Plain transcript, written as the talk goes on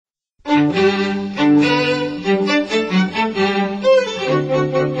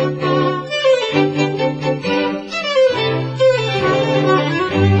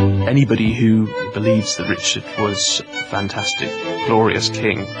Anybody who believes that Richard was a fantastic, glorious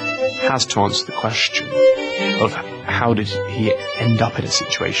king has to answer the question of how did he end up in a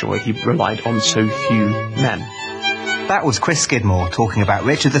situation where he relied on so few men. That was Chris Skidmore talking about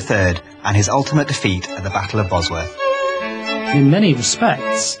Richard III and his ultimate defeat at the Battle of Bosworth. In many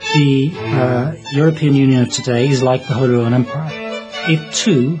respects, the European Union of today is like the Holy Roman Empire. It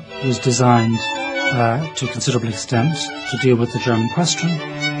too was designed to a considerable extent to deal with the German question.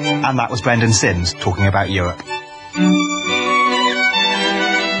 And that was Brendan Sims talking about Europe.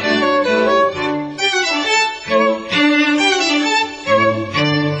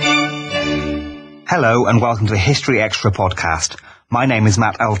 Hello and welcome to the History Extra podcast. My name is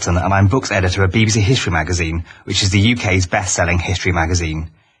Matt Elton and I'm books editor at BBC History Magazine, which is the UK's best-selling history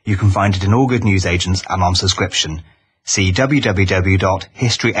magazine. You can find it in all good newsagents and on subscription. See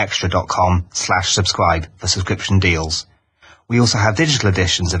www.historyextra.com/subscribe for subscription deals. We also have digital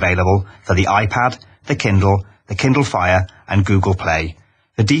editions available for the iPad, the Kindle Fire and Google Play.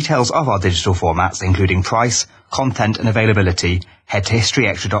 For details of our digital formats, including price, content and availability, head to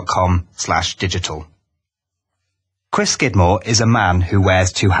historyextra.com/digital. Chris Skidmore is a man who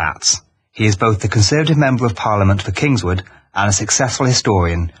wears two hats. He is both the Conservative Member of Parliament for Kingswood and a successful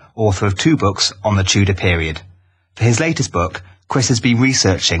historian, author of 2 books on the Tudor period. For his latest book, Chris has been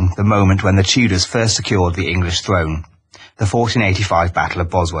researching the moment when the Tudors first secured the English throne, the 1485 Battle of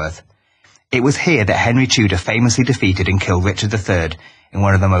Bosworth. It was here that Henry Tudor famously defeated and killed Richard III in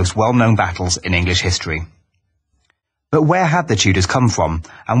one of the most well-known battles in English history. But where had the Tudors come from,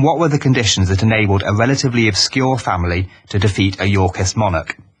 and what were the conditions that enabled a relatively obscure family to defeat a Yorkist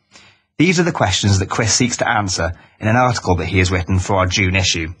monarch? These are the questions that Chris seeks to answer in an article that he has written for our June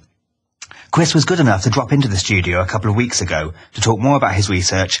issue. Chris was good enough to drop into the studio a couple of weeks ago to talk more about his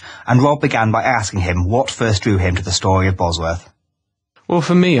research, and Rob began by asking him what first drew him to the story of Bosworth. Well,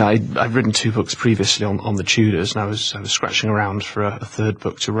 for me, I'd written 2 books previously on the Tudors, and I was scratching around for a third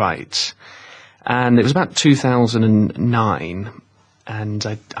book to write. And it was about 2009, and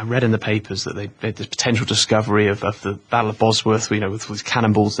I read in the papers that they made this potential discovery of the Battle of Bosworth, with these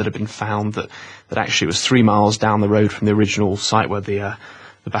cannonballs that had been found, that actually it was 3 miles down the road from the original site where the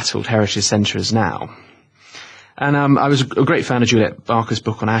Battlefield Heritage Centre is now. And I was a great fan of Juliet Barker's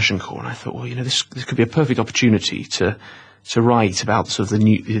book on Agincourt, and I thought, well, this could be a perfect opportunity to write about sort of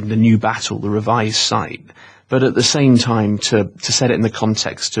the new battle, the revised site, but at the same time to set it in the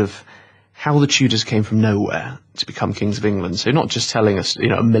context of how the Tudors came from nowhere to become kings of England. So not just telling us,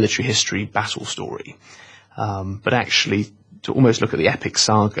 a military history battle story, but actually to almost look at the epic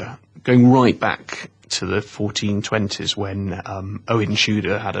saga, going right back to the 1420s when Owen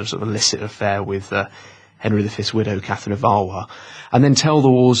Tudor had a sort of illicit affair with Henry V's widow, Catherine of Valois, and then tell the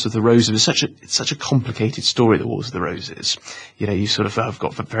Wars of the Roses. It's such a complicated story, the Wars of the Roses. You sort of have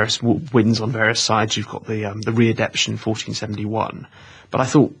got various wins on various sides. You've got the readeption in 1471. But I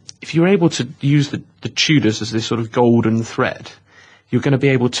thought, if you're able to use the Tudors as this sort of golden thread, you're going to be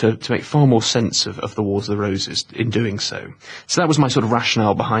able to make far more sense of the Wars of the Roses in doing so. So that was my sort of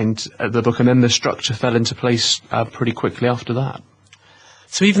rationale behind the book, and then the structure fell into place pretty quickly after that.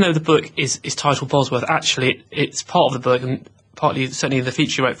 So even though the book is titled Bosworth, actually it's part of the book, and partly certainly the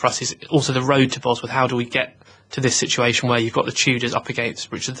feature you wrote for us is also the road to Bosworth. How do we get to this situation where you've got the Tudors up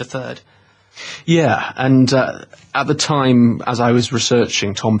against Richard III? Yeah, and at the time, as I was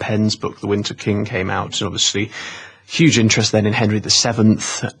researching, Tom Penn's book, The Winter King, came out, and obviously huge interest then in Henry VII,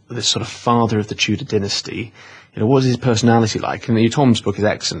 this sort of father of the Tudor dynasty. What was his personality like? And Tom's book is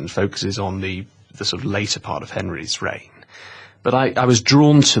excellent, focuses on the sort of later part of Henry's reign. But I was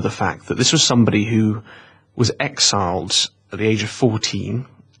drawn to the fact that this was somebody who was exiled at the age of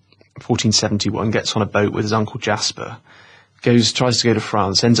 1471, gets on a boat with his uncle Jasper, tries to go to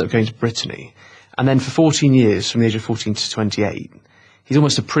France, ends up going to Brittany, and then for 14 years, from the age of 14 to 28, he's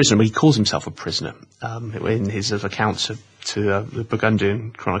almost a prisoner. Well, he calls himself a prisoner in his accounts to the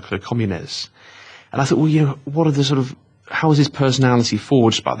Burgundian Chronicle of Communes. And I thought, well, what are the sort of, how is his personality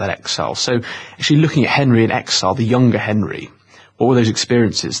forged by that exile? So actually looking at Henry in exile, the younger Henry, what were those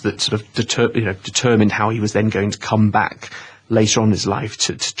experiences that sort of determined how he was then going to come back later on in his life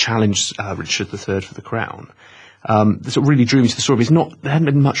to challenge Richard III for the crown? This really drew me to the story, because there hadn't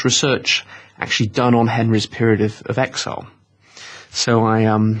been much research actually done on Henry's period of exile. So I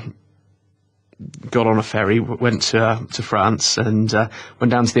got on a ferry, went to France, and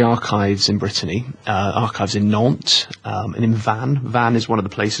went down to the archives in Brittany, archives in Nantes, and in Vannes. Vannes is one of the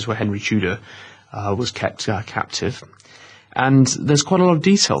places where Henry Tudor was kept captive. And there's quite a lot of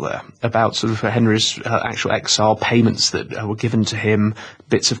detail there about sort of Henry's actual exile, payments that were given to him,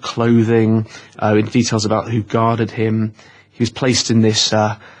 bits of clothing, details about who guarded him. He was placed in this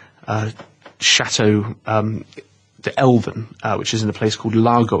Chateau de Elven, which is in a place called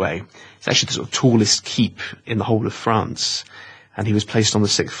Largoet. It's actually the sort of tallest keep in the whole of France. And he was placed on the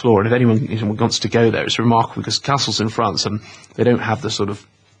 6th floor. And if anyone wants to go there, it's remarkable because castles in France, they don't have the sort of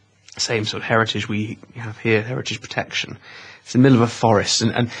same sort of heritage we have here, heritage protection. It's in the middle of a forest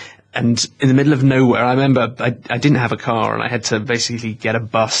and in the middle of nowhere. I remember I didn't have a car and I had to basically get a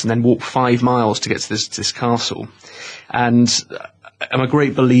bus and then walk 5 miles to get to this castle. And I'm a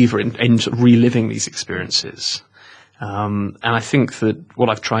great believer in sort of reliving these experiences. And I think that what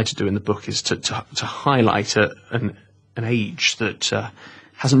I've tried to do in the book is to highlight an age that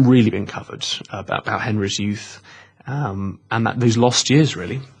hasn't really been covered about Henry's youth and that those lost years,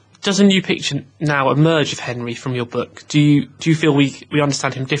 really. Does a new picture now emerge of Henry from your book? Do you feel we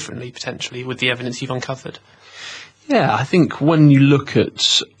understand him differently, potentially, with the evidence you've uncovered? Yeah, I think when you look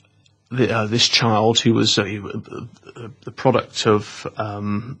at this child who was the product of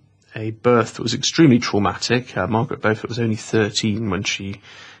a birth that was extremely traumatic. Margaret Beaufort was only 13 when she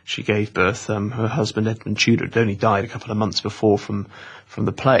gave birth. Her husband, Edmund Tudor, had only died a couple of months before from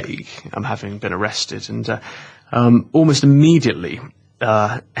the plague, having been arrested. And almost immediately,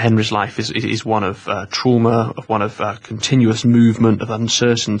 Henry's life is one of trauma, of one of continuous movement, of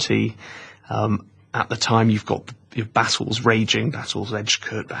uncertainty. At the time, you've got battles raging, battles of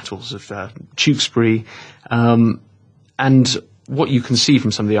Edgecote, battles of Tewkesbury, and what you can see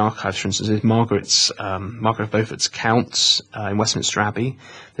from some of the archives, for instance, is Margaret of Beaufort's accounts in Westminster Abbey.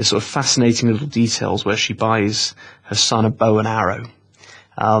 There's sort of fascinating little details where she buys her son a bow and arrow,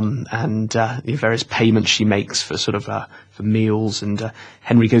 and the various payments she makes for sort of for meals. And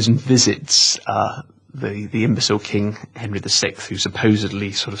Henry goes and visits the imbecile King Henry VI, who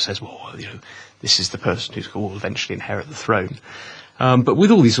supposedly sort of says, well, this is the person who will eventually inherit the throne. But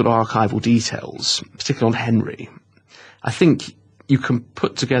with all these sort of archival details, particularly on Henry, I think you can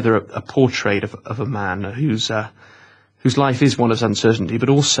put together a portrait of a man whose life is one of uncertainty, but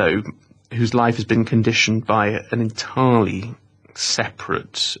also whose life has been conditioned by an entirely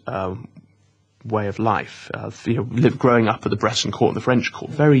separate way of life. Growing up at the Breton court and the French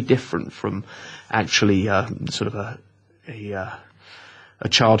court, very different from actually sort of a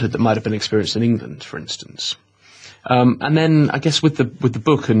childhood that might have been experienced in England, for instance. And then I guess with the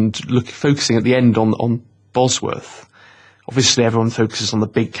book and focusing at the end on Bosworth, obviously everyone focuses on the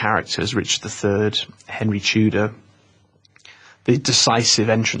big characters, Richard III, Henry Tudor, the decisive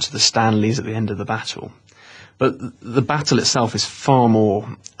entrance of the Stanleys at the end of the battle. But the battle itself is far more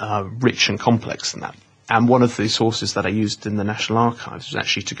rich and complex than that. And one of the sources that I used in the National Archives was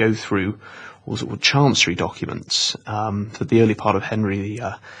actually to go through all sort of chancery documents for the early part of Henry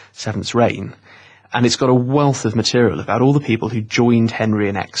VII's reign. And it's got a wealth of material about all the people who joined Henry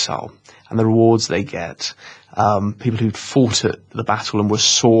in exile and the rewards they get, people who'd fought at the battle and were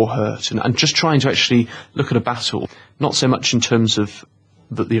sore hurt, and just trying to actually look at a battle, not so much in terms of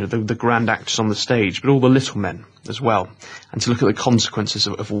the grand actors on the stage, but all the little men as well, and to look at the consequences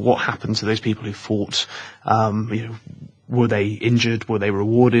of what happened to those people who fought. Were they injured? Were they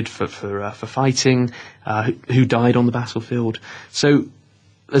rewarded for fighting? Who died on the battlefield? So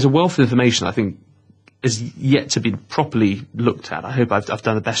there's a wealth of information I think is yet to be properly looked at. I hope I've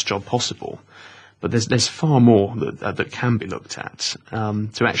done the best job possible, but there's far more that can be looked at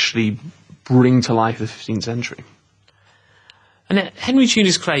to actually bring to life the 15th century. And Henry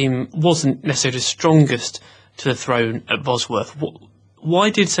Tudor's claim wasn't necessarily the strongest to the throne at Bosworth. Why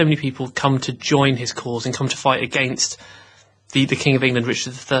did so many people come to join his cause and come to fight against the King of England,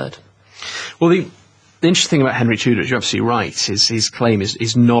 Richard III? Well, the interesting thing about Henry Tudor, you're absolutely right, is his claim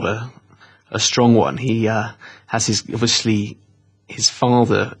is not a strong one. He has obviously his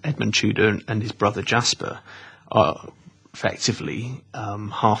father, Edmund Tudor, and his brother Jasper are effectively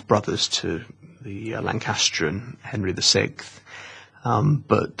half-brothers to the Lancastrian Henry VI.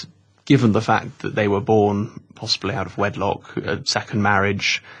 But given the fact that they were born possibly out of wedlock, second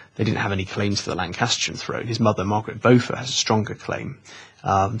marriage, they didn't have any claim to the Lancastrian throne. His mother, Margaret Beaufort, has a stronger claim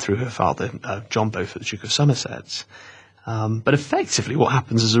through her father, John Beaufort, the Duke of Somerset. But effectively what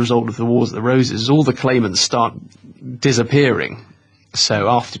happens as a result of the Wars of the Roses is all the claimants start disappearing. So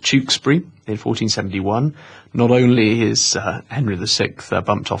after Tewkesbury in 1471, not only is Henry VI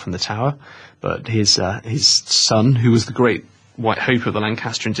bumped off in the Tower, but his son, who was the great white hope of the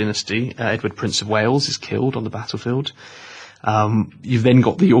Lancastrian dynasty, Edward, Prince of Wales, is killed on the battlefield. You've then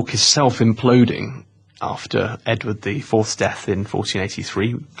got the Yorkist self-imploding after Edward IV's death in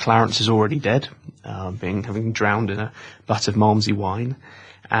 1483. Clarence is already dead. having drowned in a butt of Malmsey wine.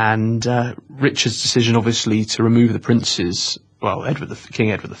 And Richard's decision, obviously, to remove the princes, well,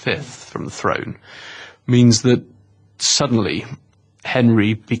 King Edward V from the throne, means that suddenly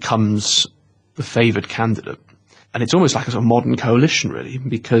Henry becomes the favoured candidate. And it's almost like a sort of modern coalition, really,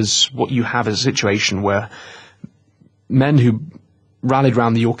 because what you have is a situation where men who rallied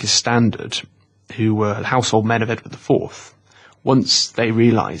round the Yorkist standard, who were household men of Edward IV, once they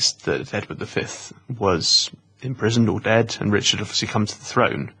realised that Edward V was imprisoned or dead, and Richard obviously come to the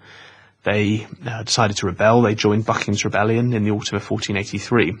throne, they decided to rebel. They joined Buckingham's rebellion in the autumn of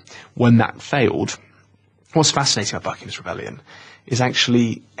 1483. When that failed, what's fascinating about Buckingham's rebellion is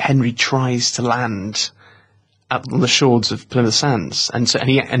actually Henry tries to land on the shores of Plymouth Sands, and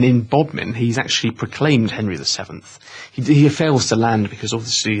in Bodmin he's actually proclaimed Henry VII. He fails to land because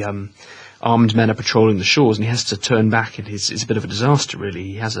obviously armed men are patrolling the shores, and he has to turn back, and it's a bit of a disaster, really.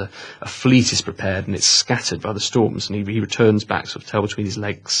 He has a fleet is prepared, and it's scattered by the storms, and he returns back, sort of tail between his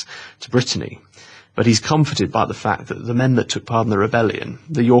legs, to Brittany. But he's comforted by the fact that the men that took part in the rebellion,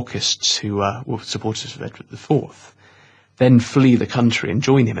 the Yorkists who were supporters of Edward IV, then flee the country and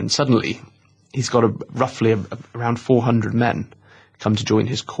join him, and suddenly he's got roughly around 400 men come to join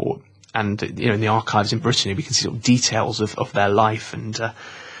his court. And in the archives in Brittany, we can see sort of details of their life, and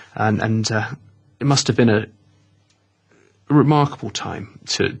it must have been a remarkable time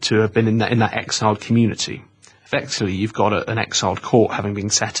to have been in that exiled community. Effectively, you've got an exiled court having been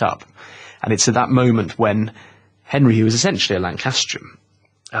set up, and it's at that moment when Henry, who was essentially a Lancastrian,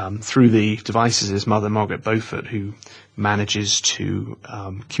 through the devices of his mother, Margaret Beaufort, who manages to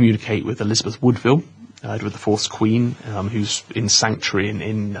communicate with Elizabeth Woodville, Edward IV's queen, who's in sanctuary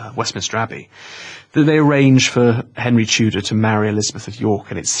in Westminster Abbey, that they arrange for Henry Tudor to marry Elizabeth of York,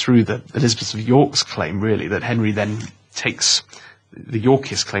 and it's through Elizabeth of York's claim, really, that Henry then takes the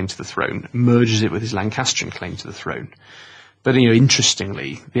Yorkist claim to the throne, merges it with his Lancastrian claim to the throne. But,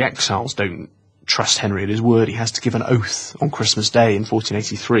 interestingly, the exiles don't trust Henry at his word. He has to give an oath on Christmas Day in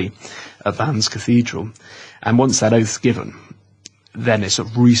 1483 at Vannes Cathedral. And once that oath's given, then it's a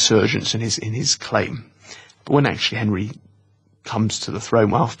resurgence in his claim. But when actually Henry comes to the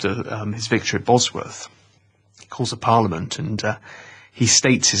throne after his victory at Bosworth, he calls a parliament, and he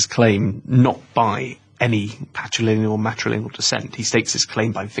states his claim not by any patrilineal or matrilineal descent. He states his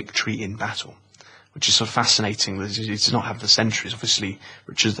claim by victory in battle, which is sort of fascinating. That he does not have the centuries. Obviously,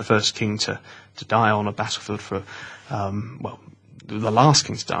 Richard is the first king to die on a battlefield for, the last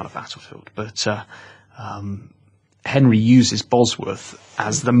king to die on a battlefield. But Henry uses Bosworth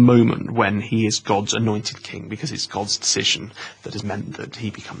as the moment when he is God's anointed king, because it's God's decision that has meant that he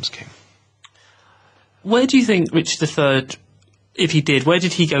becomes king. Where do you think Richard III, if he did, where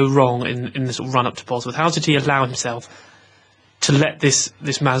did he go wrong in the sort of run-up to Bosworth? How did he allow himself to let this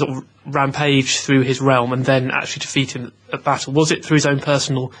man sort of rampage through his realm and then actually defeat him at battle? Was it through his own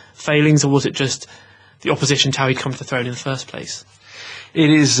personal failings, or was it just the opposition to how he'd come to the throne in the first place? It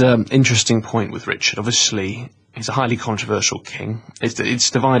is an interesting point with Richard. Obviously, he's a highly controversial king.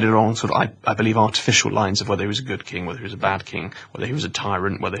 It's divided along sort of, I believe, artificial lines of whether he was a good king, whether he was a bad king, whether he was a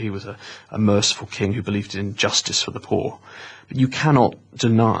tyrant, whether he was a merciful king who believed in justice for the poor. But you cannot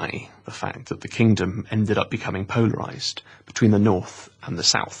deny the fact that the kingdom ended up becoming polarised between the north and the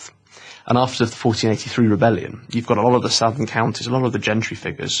south. And after the 1483 rebellion, you've got a lot of the southern counties, a lot of the gentry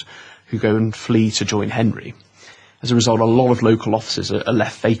figures who go and flee to join Henry. As a result, a lot of local offices are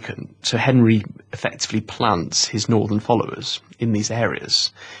left vacant. So Henry effectively plants his northern followers in these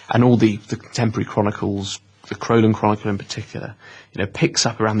areas. And all the contemporary chronicles, the Crowland Chronicle in particular, picks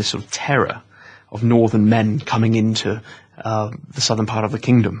up around this sort of terror of northern men coming into the southern part of the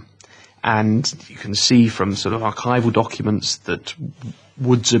kingdom. And you can see from sort of archival documents that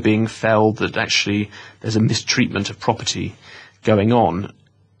woods are being felled, that actually there's a mistreatment of property going on.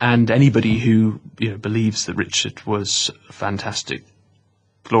 And anybody who believes that Richard was a fantastic,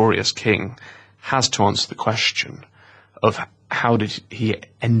 glorious king has to answer the question of how did he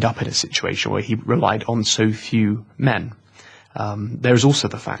end up in a situation where he relied on so few men. There is also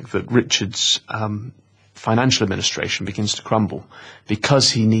the fact that Richard's financial administration begins to crumble because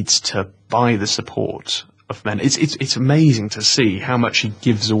he needs to buy the support of men. It's amazing to see how much he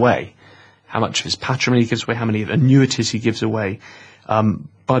gives away, how much of his patrimony he gives away, how many annuities he gives away.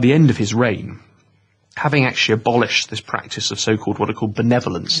 By the end of his reign, having actually abolished this practice of so-called what are called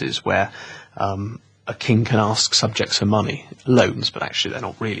benevolences, where a king can ask subjects for money, loans, but actually they're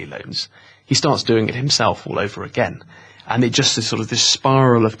not really loans, he starts doing it himself all over again. And it just is sort of this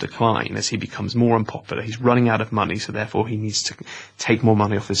spiral of decline as he becomes more unpopular. He's running out of money, so therefore he needs to take more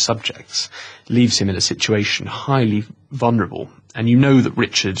money off his subjects. Leaves him in a situation highly vulnerable. And you know that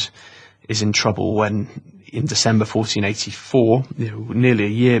Richard is in trouble when, in December 1484, nearly a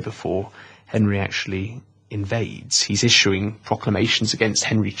year before Henry actually invades, he's issuing proclamations against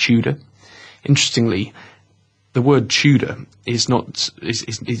Henry Tudor. Interestingly, the word Tudor is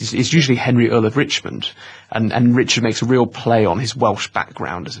usually Henry, Earl of Richmond, and Richard makes a real play on his Welsh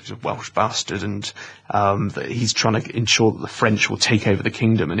background as a Welsh bastard, and that he's trying to ensure that the French will take over the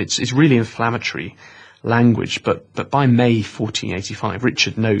kingdom, and it's really inflammatory language. But by May 1485,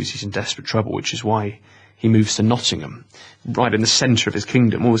 Richard knows he's in desperate trouble, which is why he moves to Nottingham, right in the centre of his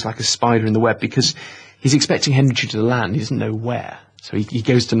kingdom, almost like a spider in the web, because he's expecting Henry Tudor to land, he doesn't know where. So he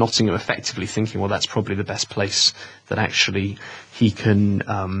goes to Nottingham effectively thinking, well, that's probably the best place that actually he can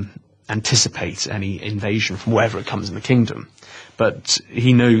anticipate any invasion from wherever it comes in the kingdom. But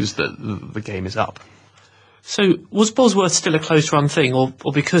he knows that the game is up. So was Bosworth still a close-run thing, or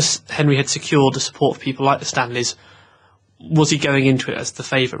because Henry had secured the support of people like the Stanleys, was he going into it as the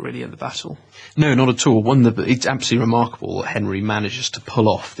favourite, really, in the battle? No, not at all. It's absolutely remarkable that Henry manages to pull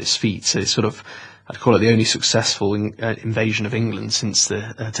off this feat. So it's sort of, I'd call it the only successful invasion of England since the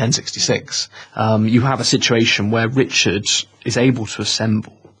 1066. You have a situation where Richard is able to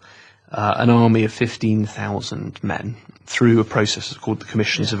assemble an army of 15,000 men through a process called the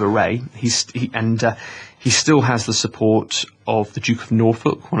Commissions of Array. He still has the support of the Duke of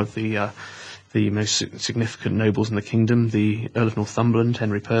Norfolk, one of the most significant nobles in the kingdom, the Earl of Northumberland,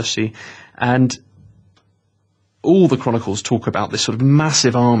 Henry Percy, and all the chronicles talk about this sort of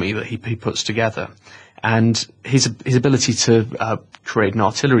massive army that he puts together, and his ability to create an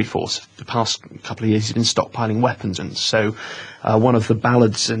artillery force. The past couple of years he's been stockpiling weapons, and so one of the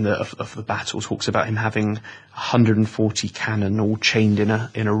ballads of the battle talks about him having 140 cannon all chained in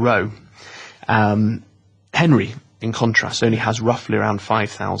a row. Henry, in contrast, only has roughly around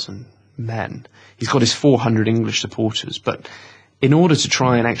 5,000 men. He's got his 400 English supporters, but in order to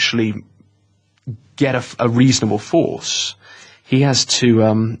try and actually get a reasonable force, he has to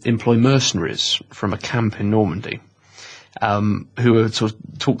employ mercenaries from a camp in Normandy, who are sort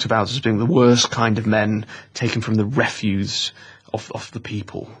of talked about as being the worst kind of men taken from the refuse of the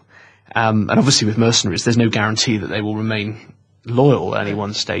people. And obviously with mercenaries, there's no guarantee that they will remain loyal at any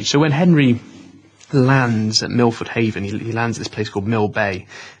one stage. So when Henry lands at Milford Haven, he lands at this place called Mill Bay,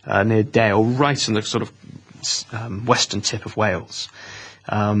 near Dale, right on the sort of western tip of Wales.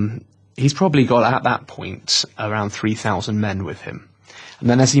 He's probably got, at that point, around 3,000 men with him. And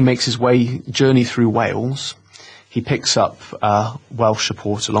then as he makes his journey through Wales, he picks up Welsh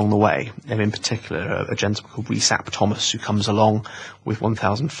support along the way, and in particular a gentleman called Rhys ap Thomas, who comes along with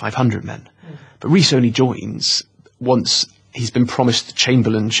 1,500 men. But Rhys only joins once he's been promised the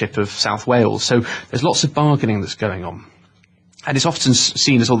Chamberlainship of South Wales, so there's lots of bargaining that's going on. And it's often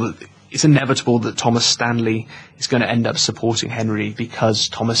seen as it's inevitable that Thomas Stanley is going to end up supporting Henry because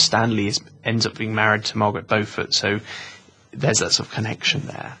Thomas Stanley ends up being married to Margaret Beaufort, so there's that sort of connection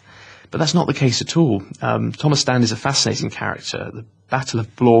there. But that's not the case at all. Thomas Stanley is a fascinating character. The Battle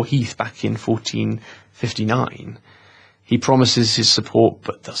of Blore Heath back in 1459, he promises his support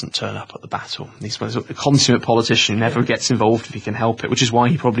but doesn't turn up at the battle. He's a consummate politician who never gets involved if he can help it, which is why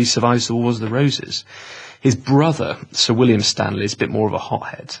he probably survives the Wars of the Roses. His brother, Sir William Stanley, is a bit more of a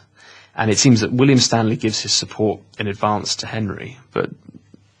hothead. And it seems that William Stanley gives his support in advance to Henry, but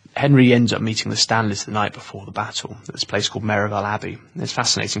Henry ends up meeting the Stanleys the night before the battle at this place called Merivale Abbey. It's a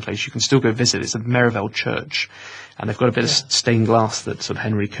fascinating place. You can still go visit. It's a Merivale church, and they've got a bit of stained glass that sort of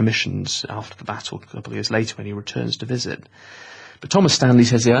Henry commissions after the battle a couple of years later when he returns to visit. But Thomas Stanley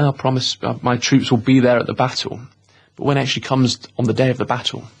says, yeah, I promise my troops will be there at the battle. But when it actually comes on the day of the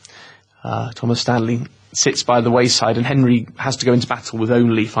battle, Thomas Stanley sits by the wayside, and Henry has to go into battle with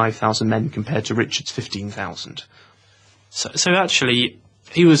only 5,000 men compared to Richard's 15,000. So actually,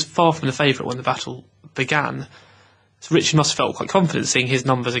 he was far from the favourite when the battle began. So Richard must have felt quite confident seeing his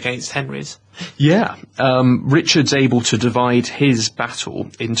numbers against Henry's. Yeah. Richard's able to divide his battle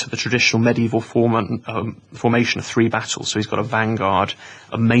into the traditional medieval formation of 3 battles. So he's got a vanguard,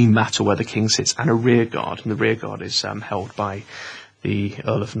 a main battle where the king sits, and a rear guard. And the rear guard is held by the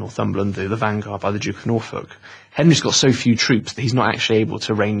Earl of Northumberland, the vanguard by the Duke of Norfolk. Henry's got so few troops that he's not actually able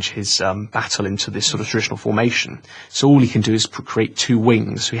to arrange his battle into this sort of traditional formation. So all he can do is create 2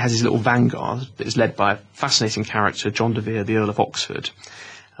 wings. So he has his little vanguard that is led by a fascinating character, John de Vere, the Earl of Oxford.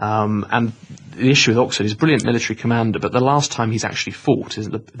 And the issue with Oxford is a brilliant military commander, but the last time he's actually fought is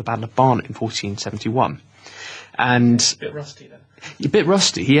at the Battle of Barnet in 1471. And a bit rusty then. A bit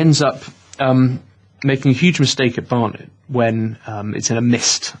rusty. He ends up making a huge mistake at Barnet when it's in a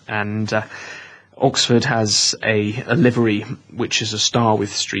mist, and Oxford has a livery which is a star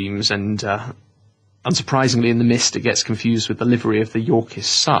with streams, and unsurprisingly in the mist it gets confused with the livery of the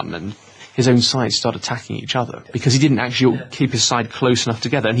Yorkist sun, and his own side start attacking each other because he didn't actually keep his side close enough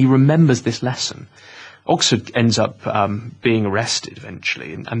together, and he remembers this lesson. Oxford ends up being arrested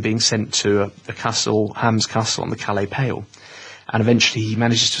eventually and being sent to a castle, Ham's Castle on the Calais Pale, and eventually he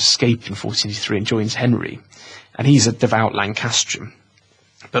manages to escape in 1483 and joins Henry, and he's a devout Lancastrian.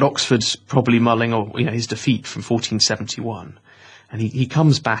 But Oxford's probably mulling his defeat from 1471, and he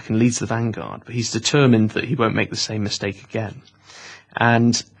comes back and leads the vanguard, but he's determined that he won't make the same mistake again.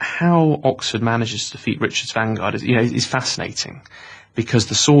 And how Oxford manages to defeat Richard's vanguard is fascinating, because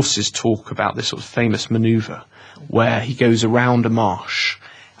the sources talk about this sort of famous manoeuvre where he goes around a marsh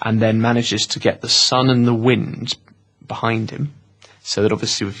and then manages to get the sun and the wind behind him, so that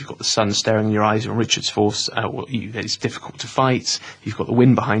obviously if you've got the sun staring in your eyes on Richard's force, it's difficult to fight. If you've got the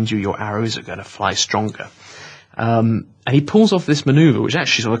wind behind you, your arrows are going to fly stronger. And he pulls off this manoeuvre, which is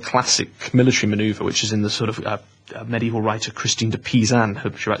actually sort of a classic military manoeuvre, which is in the sort of medieval writer Christine de Pizan, who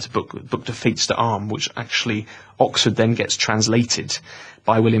writes a book de Fates d'Armes, which actually Oxford then gets translated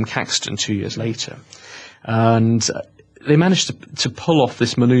by William Caxton 2 years later. And they managed to pull off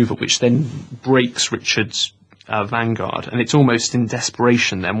this manoeuvre, which then breaks Richard's vanguard, and it's almost in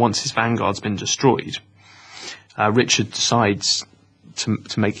desperation then, once his vanguard's been destroyed, Richard decides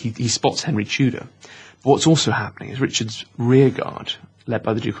to make, he spots Henry Tudor. But what's also happening is Richard's rearguard, led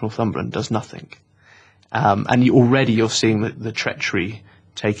by the Duke of Northumberland, does nothing. And you're seeing the treachery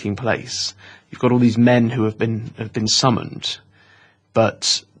taking place. You've got all these men who have been summoned,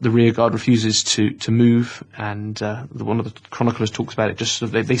 but the rearguard refuses to move, and one of the chroniclers talks about it, just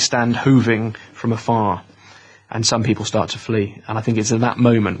sort of they stand hoving from afar, and some people start to flee. And I think it's in that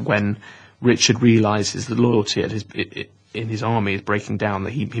moment when Richard realises the loyalty in his army is breaking down,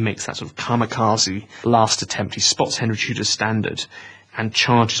 that he makes that sort of kamikaze last attempt. He spots Henry Tudor's standard and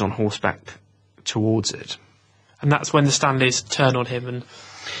charges on horseback towards it. And that's when the Stanleys turn on him and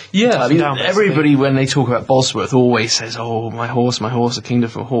yeah, I mean, everybody, when they talk about Bosworth, always says, "Oh, my horse, a kingdom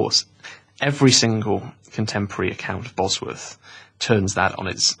for a horse." Every single contemporary account of Bosworth turns that on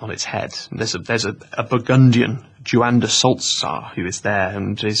its head. And there's a Burgundian, Juan de Saltzar, who is there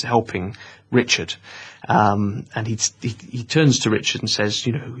and is helping Richard. And he turns to Richard and says,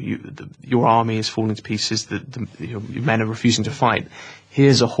 your army is falling to pieces. Your men are refusing to fight.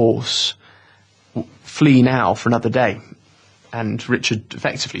 Here's a horse. Flee now for another day. And Richard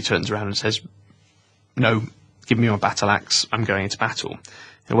effectively turns around and says, "No, give me your battle axe. I'm going into battle."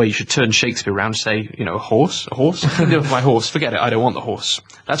 In a way, you should turn Shakespeare around and say, a horse? My horse, forget it, I don't want the horse.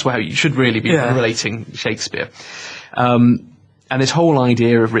 That's how you should really be relating Shakespeare. And this whole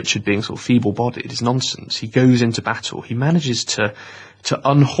idea of Richard being sort of feeble-bodied is nonsense. He goes into battle. He manages to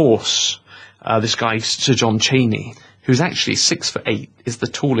unhorse this guy, Sir John Cheney, who's actually 6'8", is the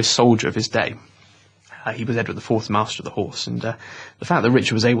tallest soldier of his day. He was Edward IV, master of the horse, and the fact that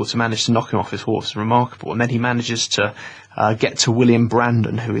Richard was able to manage to knock him off his horse is remarkable. And then he manages to get to William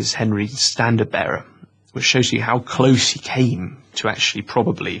Brandon, who is Henry's standard-bearer, which shows you how close he came to actually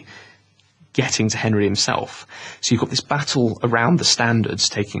probably getting to Henry himself. So you've got this battle around the standards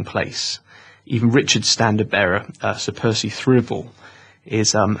taking place. Even Richard's standard-bearer, Sir Percy Thrivel,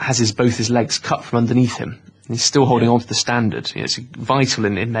 has both his legs cut from underneath him. He's still holding on to the standard. It's vital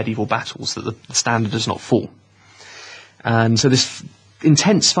in medieval battles that the standard does not fall. And so this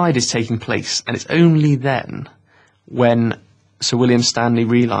intense fight is taking place, and it's only then when Sir William Stanley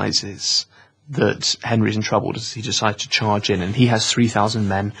realises that Henry's in trouble does he decide to charge in, and he has 3,000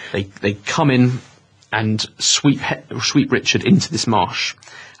 men. They come in and sweep Richard into this marsh,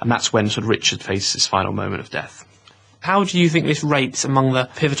 and that's when sort of Richard faces his final moment of death. How do you think this rates among the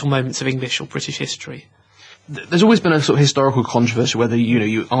pivotal moments of English or British history? There's always been a sort of historical controversy whether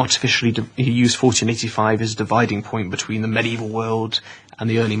you artificially use 1485 as a dividing point between the medieval world and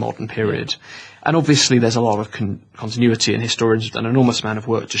the early modern period. And obviously there's a lot of continuity, and historians have done an enormous amount of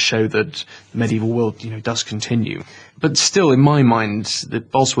work to show that the medieval world does continue. But still, in my mind,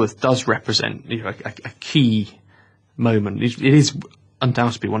 that Bosworth does represent a key moment. It is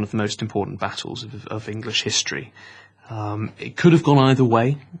undoubtedly one of the most important battles of English history. It could have gone either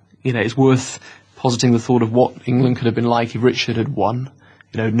way. It's worth positing the thought of what England could have been like if Richard had won.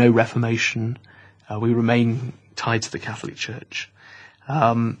 No Reformation. We remain tied to the Catholic Church.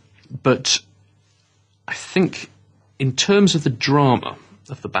 But I think in terms of the drama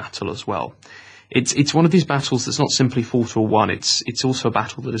of the battle as well, it's one of these battles that's not simply fought or won. It's also a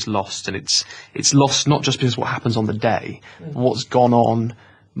battle that is lost, and it's lost not just because of what happens on the day, but what's gone on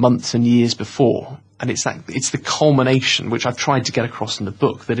months and years before. And it's the culmination, which I've tried to get across in the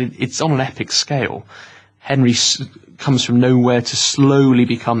book, that it's on an epic scale. Henry comes from nowhere to slowly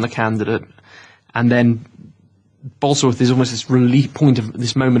become the candidate, and then Bosworth is almost this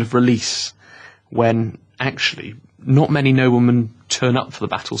this moment of release, when actually not many noblemen turn up for the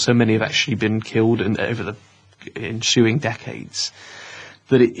battle. So many have actually been killed over the ensuing decades,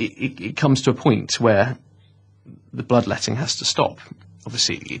 that it comes to a point where the bloodletting has to stop.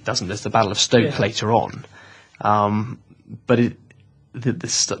 Obviously, it doesn't. There's the Battle of Stoke later on, but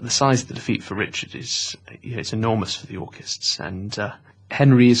the size of the defeat for Richard is, it's enormous for the Yorkists, and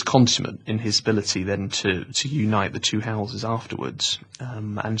Henry is consummate in his ability then to unite the two houses afterwards,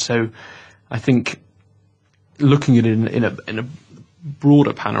 and so I think looking at it in a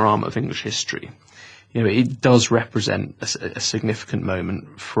broader panorama of English history, it does represent a significant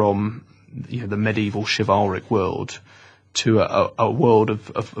moment from the medieval chivalric world to a world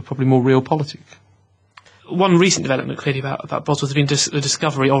of probably more real politics. One recent development clearly about Bosworth has been the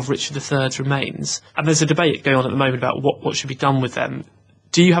discovery of Richard III's remains, and there's a debate going on at the moment about what should be done with them.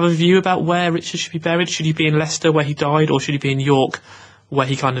 Do you have a view about where Richard should be buried? Should he be in Leicester where he died, or should he be in York where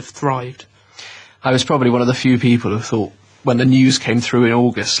he kind of thrived? I was probably one of the few people who thought, when the news came through in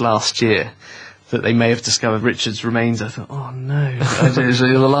August last year, that they may have discovered Richard's remains. I thought, oh no, it was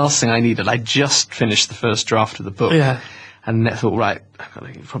the last thing I needed. I just finished the first draft of the book. Yeah. And I thought, right, I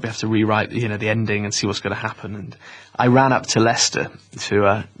probably have to rewrite, the ending and see what's going to happen. And I ran up to Leicester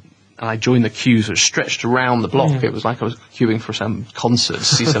and I joined the queues, which stretched around the block. It was like I was queuing for some concert to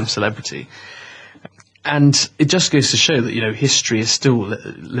see some celebrity. And it just goes to show that, history is still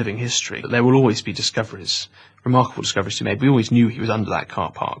living history. There will always be discoveries, remarkable discoveries to be made. We always knew he was under that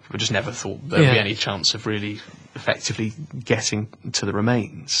car park, but just never thought there would be any chance of really effectively getting to the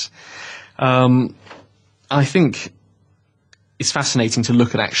remains. I think it's fascinating to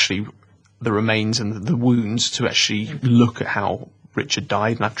look at actually the remains and the wounds, to actually look at how Richard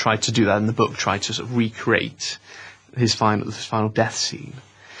died, and I've tried to do that in the book, try to sort of recreate his final death scene.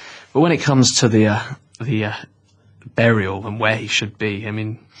 But when it comes to the burial and where he should be, I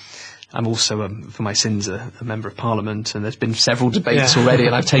mean, I'm also, for my sins, a member of Parliament, and there's been several debates already,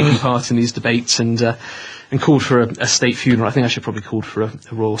 and I've taken part in these debates and called for a state funeral. I think I should probably call for a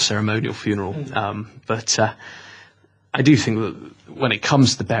royal ceremonial funeral, but I do think that when it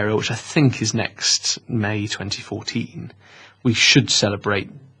comes to the burial, which I think is next May 2014, we should celebrate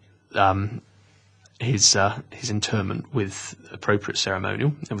his interment with appropriate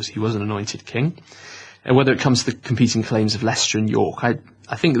ceremonial. Obviously, he was an anointed king. And whether it comes to the competing claims of Leicester and York,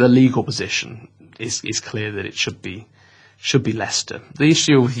 I think the legal position is clear that it should be Leicester. The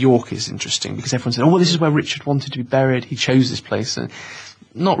issue with York is interesting because everyone said, oh, well, this is where Richard wanted to be buried. He chose this place. And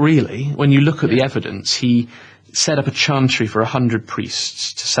not really. When you look at the evidence, he set up a chantry for 100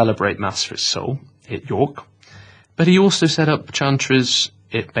 priests to celebrate Mass for his soul at York. But he also set up chantries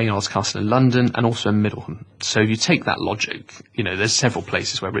at Baynard's Castle in London and also in Middleham. So if you take that logic, there's several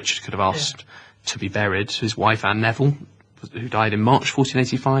places where Richard could have asked to be buried. His wife Anne Neville, who died in March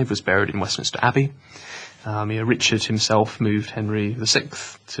 1485, was buried in Westminster Abbey. Richard himself moved Henry VI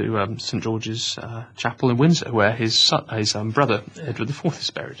to St George's Chapel in Windsor, where his brother Edward IV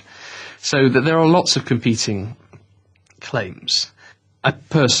is buried. So that there are lots of competing claims. I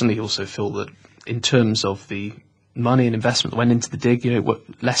personally also feel that in terms of the money and investment that went into the dig, what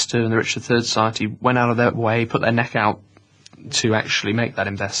Leicester and the Richard III Society went out of their way, put their neck out to actually make that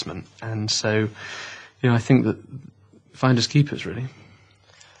investment. And so, I think that finders keepers, really.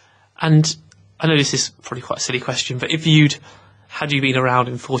 And I know this is probably quite a silly question, but had you been around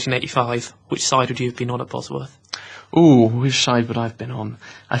in 1485, which side would you have been on at Bosworth? Ooh, which side would I have been on?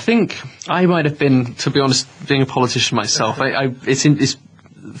 I think I might have been, to be honest, being a politician myself. It's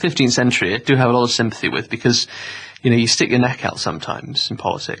 15th century. I do have a lot of sympathy with, because, you stick your neck out sometimes in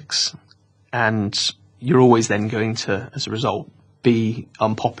politics, and you're always then going to, as a result, be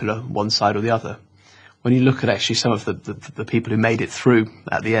unpopular one side or the other. When you look at actually some of the people who made it through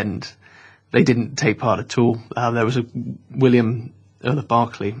at the end, they didn't take part at all. There was a William Earl of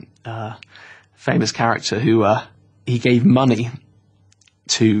Berkeley, famous character, who he gave money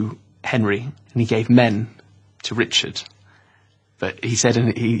to Henry and he gave men to Richard. But he said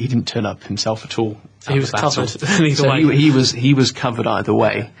he didn't turn up himself at all. He was covered either way. He was covered either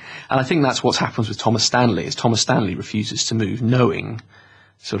way. And I think that's what happens with Thomas Stanley, is Thomas Stanley refuses to move, knowing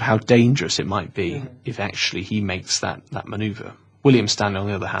sort of how dangerous it might be if actually he makes that manoeuvre. William Stanley, on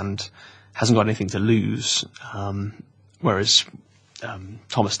the other hand, hasn't got anything to lose, whereas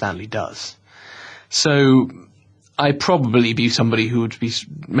Thomas Stanley does. So I'd probably be somebody who would be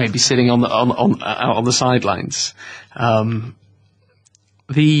maybe sitting on the sidelines.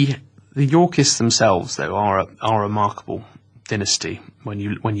 The Yorkists themselves, though, are a remarkable dynasty when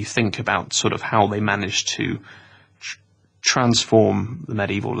you think about sort of how they managed to transform the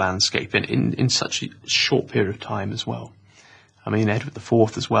medieval landscape in such a short period of time as well. I mean, Edward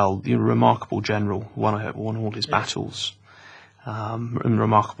IV as well, a remarkable general, won all his battles, and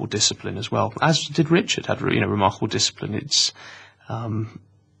remarkable discipline as well. As did Richard, had remarkable discipline. It's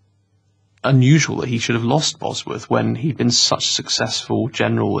unusual that he should have lost Bosworth when he'd been such a successful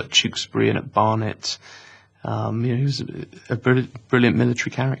general at Tewkesbury and at Barnet. He was a brilliant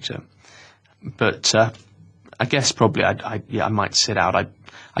military character. But I guess probably I might sit out.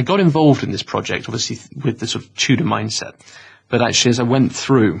 I got involved in this project, obviously, with the sort of Tudor mindset. But actually, as I went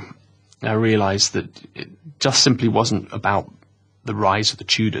through, I realised that it just simply wasn't about the rise of the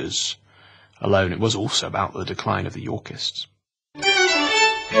Tudors alone. It was also about the decline of the Yorkists.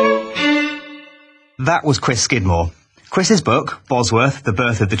 That was Chris Skidmore. Chris's book, Bosworth, The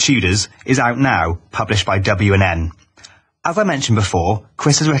Birth of the Tudors, is out now, published by W&N. As I mentioned before,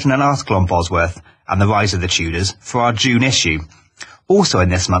 Chris has written an article on Bosworth and the rise of the Tudors for our June issue. Also in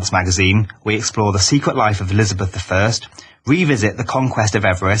this month's magazine, we explore the secret life of Elizabeth I, revisit the conquest of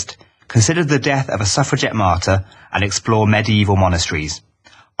Everest, consider the death of a suffragette martyr, and explore medieval monasteries.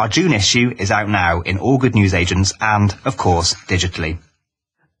 Our June issue is out now in all good newsagents and, of course, digitally.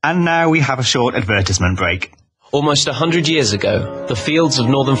 And now we have a short advertisement break. Almost 100 years ago, the fields of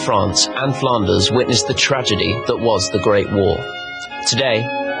northern France and Flanders witnessed the tragedy that was the Great War. Today,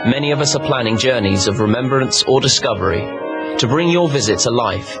 many of us are planning journeys of remembrance or discovery. To bring your visit to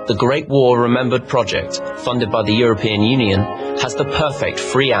life, the Great War Remembered project, funded by the European Union, has the perfect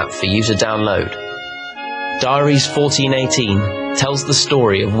free app for you to download. Diaries 1418 tells the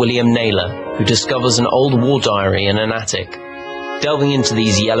story of William Naylor, who discovers an old war diary in an attic. Delving into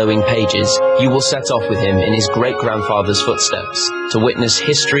these yellowing pages, you will set off with him in his great-grandfather's footsteps to witness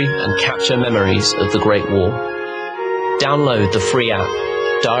history and capture memories of the Great War. Download the free app,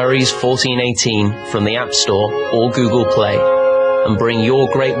 Diaries 1418, from the App Store or Google Play, and bring your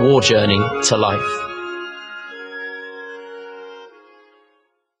Great War journey to life.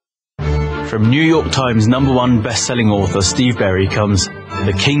 From New York Times #1 best-selling author Steve Berry comes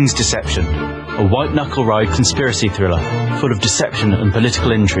The King's Deception, a white-knuckle ride conspiracy thriller full of deception and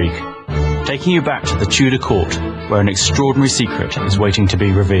political intrigue, taking you back to the Tudor court where an extraordinary secret is waiting to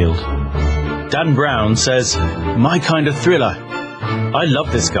be revealed. Dan Brown says, "My kind of thriller. I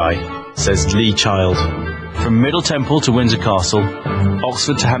love this guy," says Lee Child. From Middle Temple to Windsor Castle,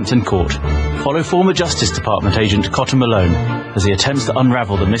 Oxford to Hampton Court, follow former Justice Department agent Cotton Malone as he attempts to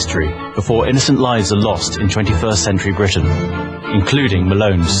unravel the mystery before innocent lives are lost in 21st century Britain, including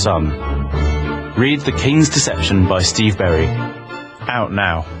Malone's son. Read The King's Deception by Steve Berry. Out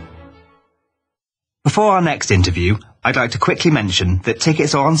now. Before our next interview, I'd like to quickly mention that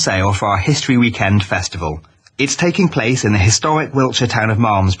tickets are on sale for our History Weekend Festival. It's taking place in the historic Wiltshire town of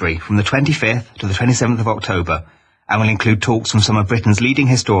Malmesbury from the 25th to the 27th of October, and will include talks from some of Britain's leading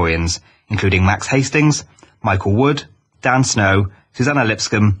historians, including Max Hastings, Michael Wood, Dan Snow, Susanna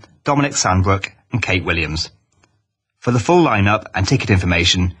Lipscomb, Dominic Sandbrook and Kate Williams. For the full lineup and ticket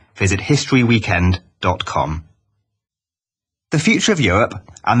information, visit historyweekend.com. The future of Europe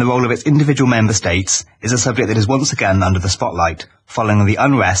and the role of its individual member states is a subject that is once again under the spotlight following the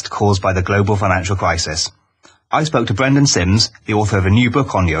unrest caused by the global financial crisis. I spoke to Brendan Sims, the author of a new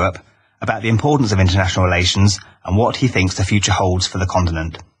book on Europe, about the importance of international relations and what he thinks the future holds for the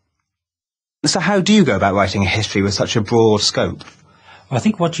continent. So how do you go about writing a history with such a broad scope? I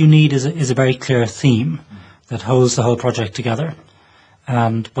think what you need is a very clear theme that holds the whole project together.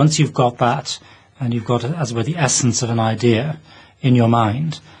 And once you've got that, and you've got, as it were, the essence of an idea in your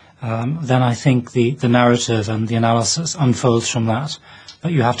mind, then I think the narrative and the analysis unfolds from that.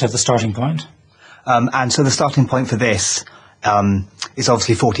 But you have to have the starting point. And so the starting point for this is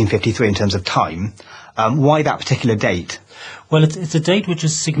obviously 1453 in terms of time. Why that particular date? Well, it's a date which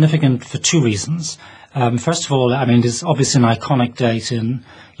is significant for two reasons. First of all, I mean, it's obviously an iconic date in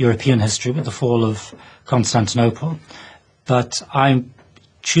European history with the fall of Constantinople. But I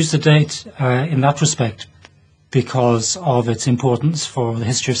choose the date in that respect because of its importance for the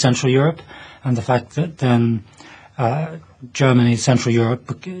history of Central Europe and the fact that then Germany, Central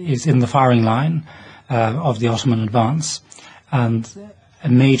Europe, is in the firing line of the Ottoman advance, and a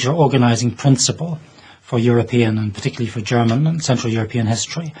major organizing principle for European and particularly for German and Central European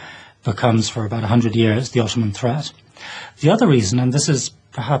history becomes for about 100 years the Ottoman threat. The other reason, and this is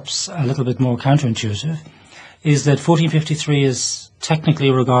perhaps a little bit more counterintuitive, is that 1453 is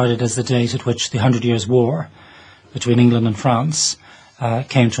technically regarded as the date at which the 100 Years' War between England and France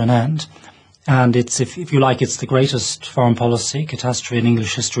came to an end. And it's, if you like, it's the greatest foreign policy catastrophe in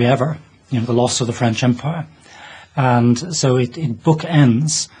English history ever, the loss of the French Empire. And so it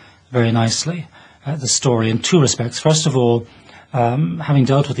bookends very nicely the story in two respects. First of all, having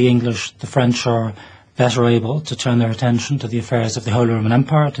dealt with the English, the French are better able to turn their attention to the affairs of the Holy Roman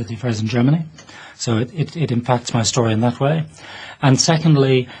Empire, to the affairs in Germany. So it impacts my story in that way. And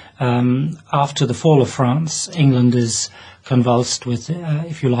secondly, after the fall of France, England is convulsed with,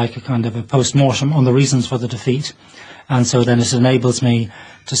 if you like, a kind of a post-mortem on the reasons for the defeat. And so then it enables me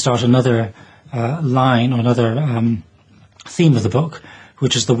to start another line or another theme of the book,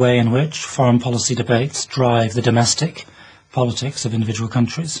 which is the way in which foreign policy debates drive the domestic politics of individual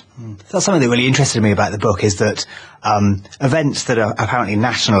countries. That's something that really interested me about the book, is that events that are apparently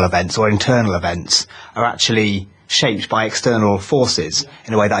national events or internal events are actually shaped by external forces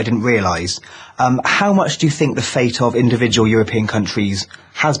in a way that I didn't realise. How much do you think the fate of individual European countries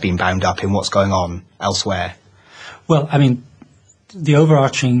has been bound up in what's going on elsewhere? Well, I mean, the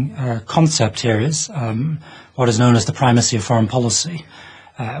overarching concept here is what is known as the primacy of foreign policy,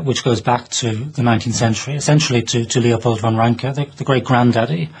 which goes back to the 19th century, essentially to Leopold von Ranke, the great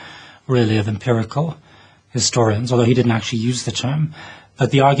granddaddy, really, of empirical historians, although he didn't actually use the term.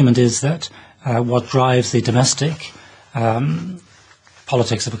 But the argument is that what drives the domestic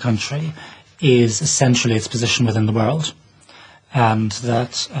politics of a country is essentially its position within the world, and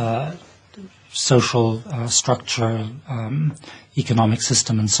that social structure, economic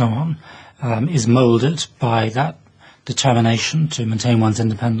system, and so on is moulded by that determination to maintain one's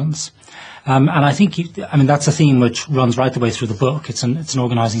independence. And I think, that's a theme which runs right the way through the book. It's an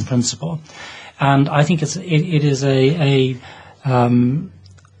organising principle. And I think it is a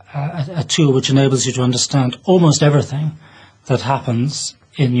tool which enables you to understand almost everything that happens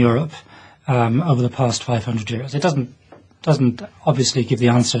in Europe over the past 500 years. It doesn't obviously give the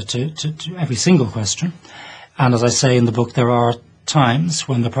answer to every single question. And as I say in the book, there are times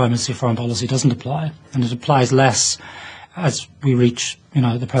when the primacy of foreign policy doesn't apply, and it applies less as we reach,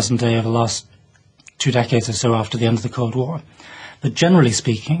 the present day of the last 2 decades or so after the end of the Cold War. But generally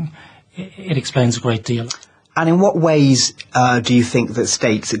speaking, it explains a great deal. And in what ways do you think that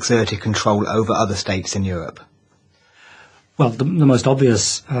states exerted control over other states in Europe? Well, the most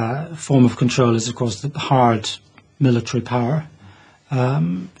obvious form of control is, of course, the hard military power,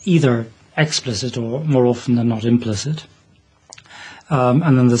 either explicit or more often than not implicit.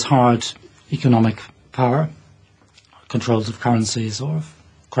 And then there's hard economic power, controls of currencies or of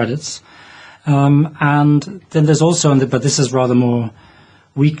credits. And then there's also, but this is rather more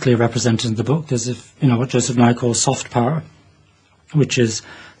weakly represented in the book, there's what Joseph Nye calls soft power, which is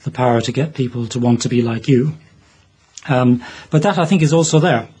the power to get people to want to be like you. But that, I think, is also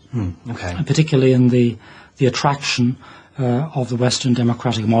there, okay. Particularly in the attraction of the Western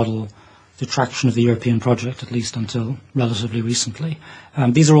democratic model, the attraction of the European project, at least until relatively recently.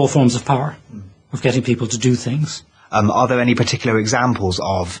 These are all forms of power, of getting people to do things. Are there any particular examples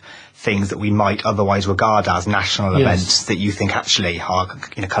of things that we might otherwise regard as national events that you think actually are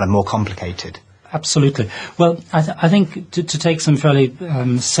kind of more complicated? Absolutely. Well, I think to take some fairly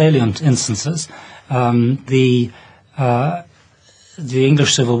salient instances, the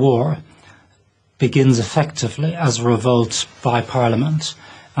English Civil War begins effectively as a revolt by Parliament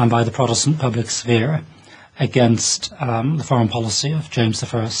and by the Protestant public sphere against the foreign policy of James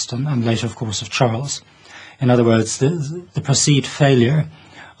I and later, of course, of Charles. In other words, the perceived failure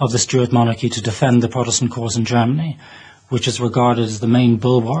of the Stuart monarchy to defend the Protestant cause in Germany, which is regarded as the main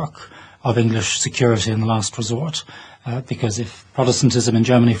bulwark of English security in the last resort, because if Protestantism in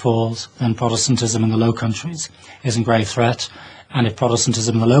Germany falls, then Protestantism in the Low Countries is in grave threat, and if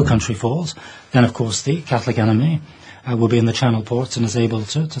Protestantism in the Low Country falls, then of course the Catholic enemy will be in the Channel ports and is able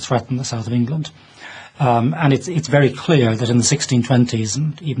to threaten the south of England. And it's very clear that in the 1620s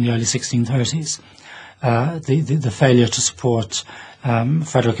and even the early 1630s, the failure to support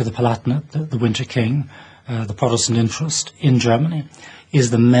Frederick of the Palatinate, the Winter King, the Protestant interest in Germany,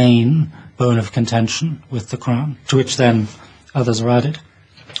 is the main bone of contention with the Crown, to which then others are added.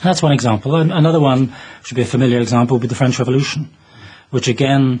 That's one example. Another one, should be a familiar example, would be the French Revolution, which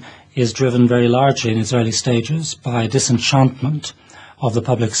again is driven very largely in its early stages by disenchantment of the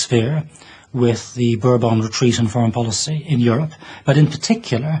public sphere with the Bourbon retreat in foreign policy in Europe, but in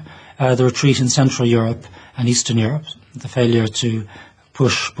particular the retreat in Central Europe and Eastern Europe, the failure to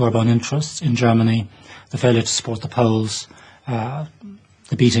push Bourbon interests in Germany, the failure to support the Poles,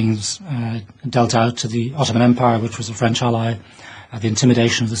 the beatings dealt out to the Ottoman Empire, which was a French ally, the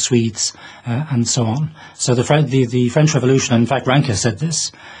intimidation of the Swedes, and so on. So the French Revolution, and in fact Ranke said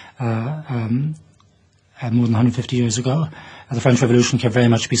this more than 150 years ago, the French Revolution can very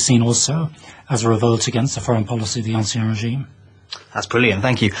much be seen also as a revolt against the foreign policy of the Ancien Regime. That's brilliant,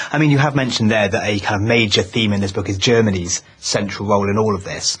 thank you. I mean, you have mentioned there that a kind of major theme in this book is Germany's central role in all of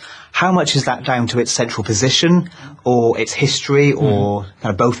this. How much is that down to its central position, or its history, or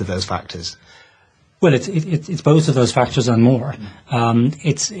kind of both of those factors? Well, it's both of those factors and more.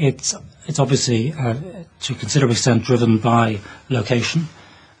 It's obviously to a considerable extent driven by location.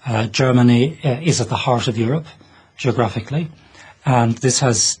 Germany is at the heart of Europe geographically, and this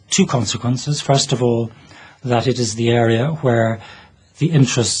has two consequences. First of all, that it is the area where the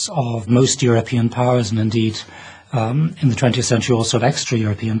interests of most European powers, and indeed in the 20th century also of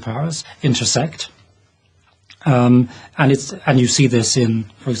extra-European powers, intersect. And you see this in,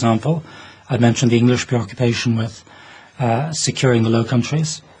 for example, I mentioned the English preoccupation with securing the Low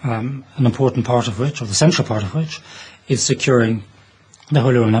Countries, an important part of which, or the central part of which, is securing the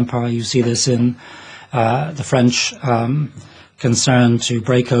Holy Roman Empire. You see this in the French concern to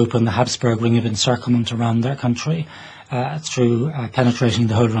break open the Habsburg ring of encirclement around their country through penetrating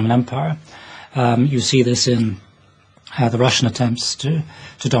the Holy Roman Empire. You see this in the Russian attempts to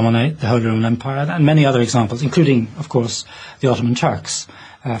dominate the Holy Roman Empire, and many other examples, including, of course, the Ottoman Turks,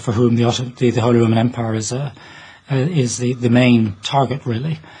 for whom the Holy Roman Empire is the main target,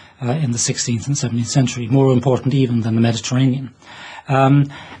 really, in the 16th and 17th century, more important even than the Mediterranean.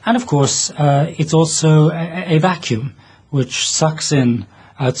 And of course, it's also a vacuum which sucks in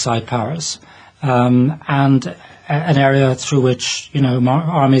outside powers, and an area through which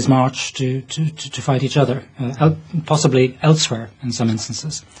armies march to fight each other, possibly elsewhere in some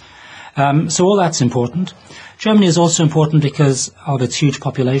instances. So all that's important. Germany is also important because of its huge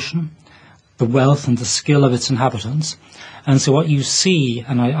population, the wealth and the skill of its inhabitants. And so what you see,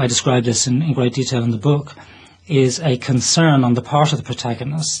 and I describe this in great detail in the book, is a concern on the part of the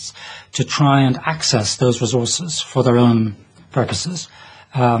protagonists to try and access those resources for their own purposes.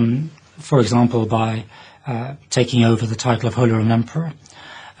 For example, by taking over the title of Holy Roman Emperor,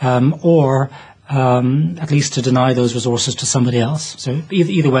 or at least to deny those resources to somebody else. So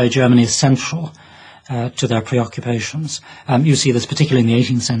either way, Germany is central to their preoccupations. You see this particularly in the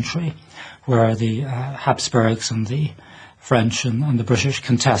 18th century, where the Habsburgs and the French and the British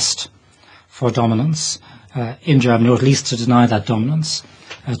contest for dominance in Germany, or at least to deny that dominance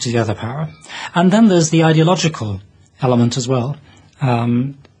to the other power. And then there's the ideological element as well.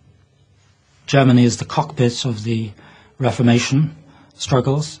 Germany is the cockpit of the Reformation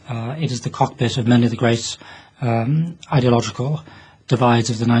struggles. It is the cockpit of many of the great ideological divides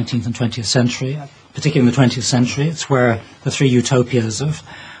of the 19th and 20th century, particularly in the 20th century. It's where the three utopias of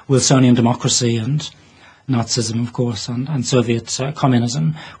Wilsonian democracy and Nazism, of course, and Soviet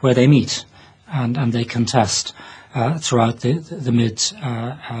communism, where they meet and they contest throughout the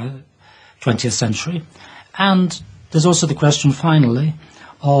mid-20th century. And there's also the question, finally,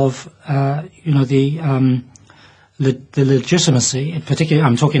 of the legitimacy, in particular,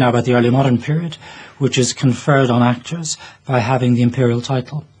 I'm talking now about the early modern period, which is conferred on actors by having the imperial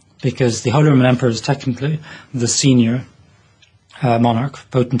title, because the Holy Roman Emperor is technically the senior monarch,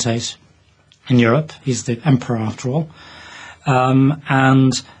 potentate in Europe. He's the emperor, after all.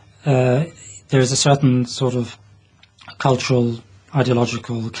 And there's a certain sort of cultural,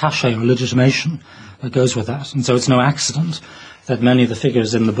 ideological cachet or legitimation that goes with that. And so it's no accident that many of the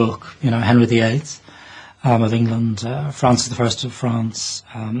figures in the book, Henry VIII of England, Francis I of France,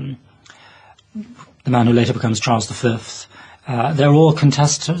 the man who later becomes Charles V, they're all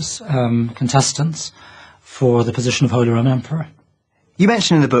contestants for the position of Holy Roman Emperor. You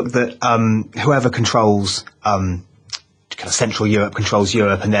mentioned in the book that whoever controls kind of Central Europe controls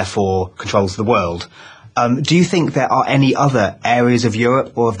Europe and therefore controls the world. Do you think there are any other areas of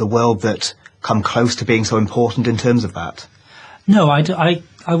Europe or of the world that come close to being so important in terms of that? No, I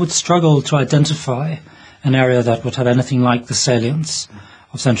would struggle to identify an area that would have anything like the salience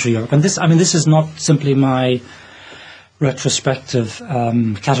of Central Europe. And this is not simply my retrospective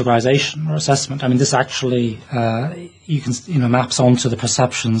categorization or assessment. I mean, this actually maps onto the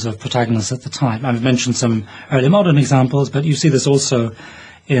perceptions of protagonists at the time. I've mentioned some early modern examples, but you see this also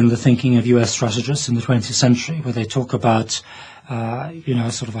in the thinking of US strategists in the 20th century, where they talk about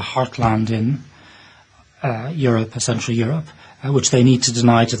sort of a heartland in Europe, Central Europe, which they need to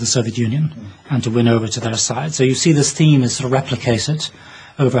deny to the Soviet Union and to win over to their side. So you see this theme is sort of replicated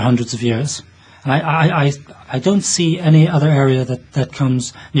over hundreds of years. And I don't see any other area that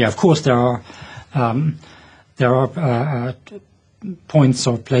comes. Yeah, of course there are points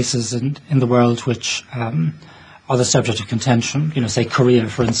or places in the world which are the subject of contention. Say Korea,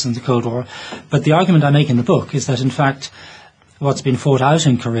 for instance, the Cold War. But the argument I make in the book is that in fact what's been fought out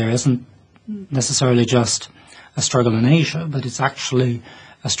in Korea isn't necessarily just a struggle in Asia, but it's actually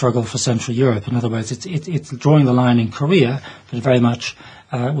a struggle for Central Europe. In other words, it's drawing the line in Korea, but very much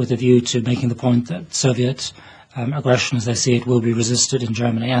with a view to making the point that Soviet aggression, as they see it, will be resisted in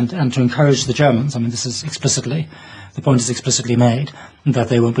Germany, and to encourage the Germans. I mean, the point is explicitly made that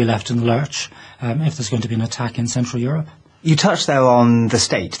they won't be left in the lurch if there's going to be an attack in Central Europe. You touched there on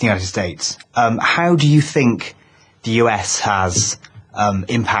the United States. How do you think the US has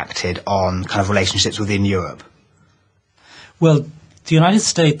impacted on kind of relationships within Europe? Well, the United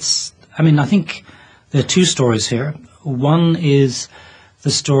States, I mean, I think there are two stories here. One is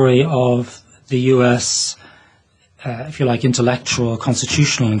the story of the US, if you like, intellectual,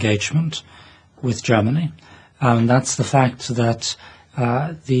 constitutional engagement with Germany. That's the fact that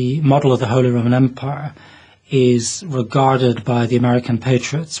the model of the Holy Roman Empire is regarded by the American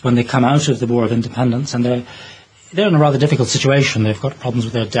patriots when they come out of the War of Independence, and they're in a rather difficult situation. They've got problems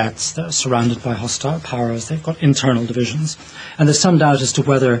with their debts, they're surrounded by hostile powers, they've got internal divisions, and there's some doubt as to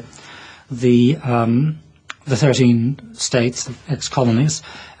whether the 13 states, the ex-colonies,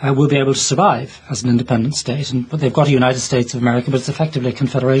 will be able to survive as an independent state. But they've got a United States of America, but it's effectively a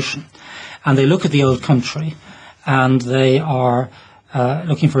confederation. And they look at the old country, and they are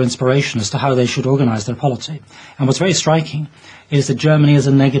looking for inspiration as to how they should organize their polity. And what's very striking is that Germany is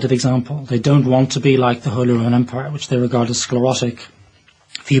a negative example. They don't want to be like the Holy Roman Empire, which they regard as sclerotic,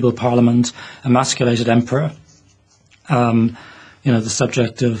 feeble parliament, emasculated emperor, the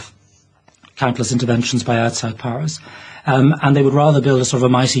subject of countless interventions by outside powers. And they would rather build a sort of a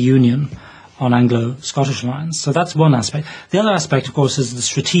mighty union on Anglo-Scottish lines. So that's one aspect. The other aspect, of course, is the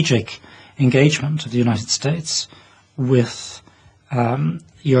strategic engagement of the United States with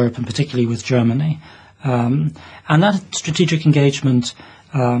Europe, and particularly with Germany. And that strategic engagement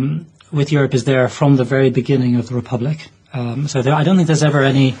with Europe is there from the very beginning of the Republic. I don't think there's ever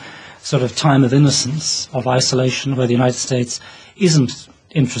any sort of time of innocence, of isolation, where the United States isn't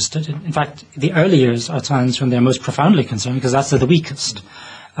interested. In fact, the early years are times when they're most profoundly concerned, because that's the weakest.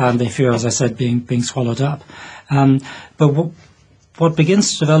 They fear, as I said, being swallowed up. But what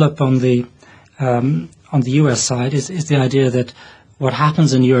begins to develop on the US side is the idea that what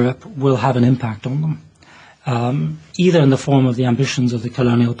happens in Europe will have an impact on them, either in the form of the ambitions of the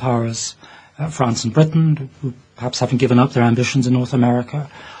colonial powers, France and Britain, who perhaps haven't given up their ambitions in North America,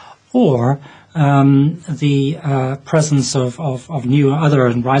 or the presence of new other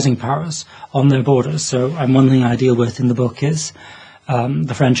and rising powers on their borders. So one thing I deal with in the book is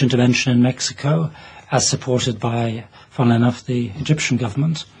the French intervention in Mexico, as supported by, funnily enough, the Egyptian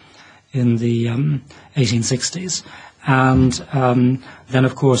government in the 1860s. And then,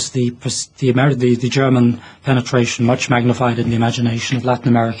 of course, the German penetration, much magnified in the imagination of Latin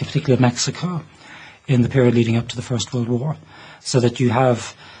America, particularly of Mexico, in the period leading up to the First World War. So that you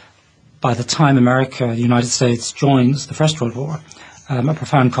have, by the time the United States joins the First World War, a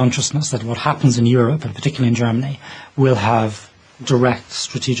profound consciousness that what happens in Europe, and particularly in Germany, will have direct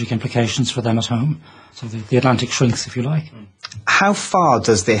strategic implications for them at home. So the Atlantic shrinks, if you like. How far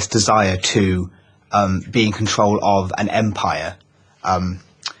does this desire to be in control of an empire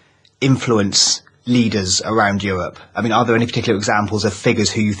influence leaders around Europe? I mean, are there any particular examples of figures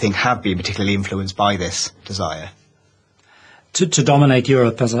who you think have been particularly influenced by this desire? To dominate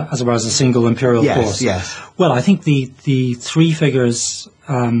Europe as a single imperial force? Yes. Well, I think the three figures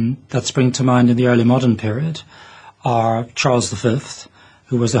that spring to mind in the early modern period are Charles V,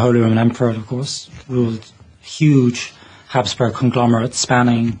 who was the Holy Roman Emperor, of course, ruled huge Habsburg conglomerate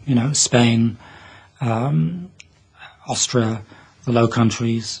spanning, Spain, Austria, the Low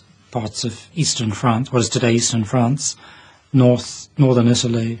Countries, parts of eastern France, what is today eastern France, northern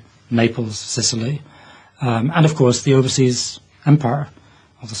Italy, Naples, Sicily, and of course the overseas empire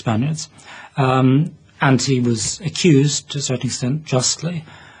of the Spaniards. And he was accused, to a certain extent, justly,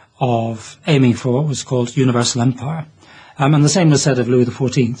 of aiming for what was called universal empire. And the same was said of Louis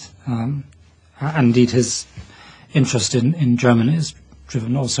XIV. And indeed his interest in Germany is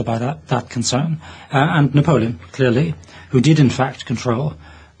driven also by that concern. And Napoleon, clearly, who did in fact control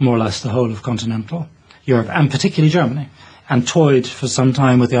more or less the whole of continental Europe, and particularly Germany, and toyed for some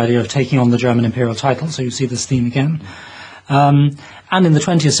time with the idea of taking on the German imperial title. So you see this theme again. And in the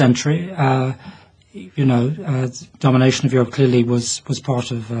 20th century, domination of Europe clearly was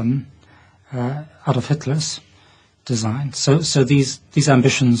part of Adolf Hitler's design. So these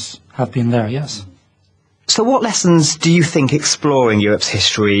ambitions have been there, yes. So what lessons do you think exploring Europe's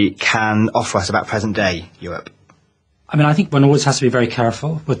history can offer us about present-day Europe? I mean, I think one always has to be very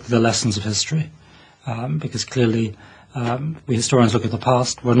careful with the lessons of history, because clearly we historians look at the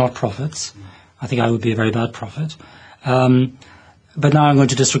past. We're not prophets. I think I would be a very bad prophet. But now I'm going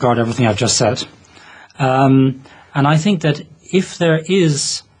to disregard everything I've just said And I think that if there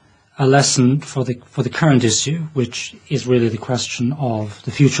is a lesson for the current issue, which is really the question of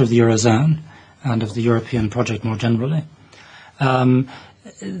the future of the Eurozone and of the European project more generally, the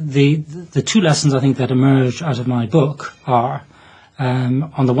two lessons I think that emerge out of my book are,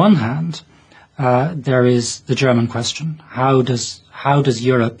 on the one hand, there is the German question: how does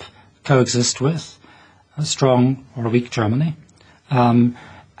Europe coexist with a strong or a weak Germany? And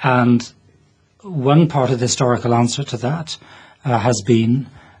one part of the historical answer to that has been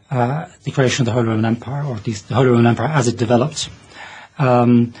the creation of the Holy Roman Empire, or at least the Holy Roman Empire as it developed,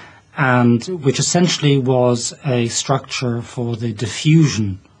 and which essentially was a structure for the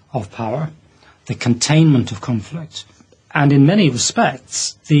diffusion of power, the containment of conflict. And in many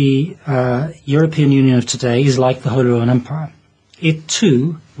respects, the European Union of today is like the Holy Roman Empire. It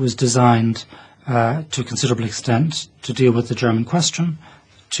too was designed to a considerable extent to deal with the German question,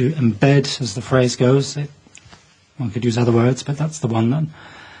 to embed, as the phrase goes, one could use other words, but that's the one that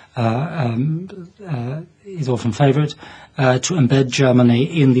is often favoured, to embed Germany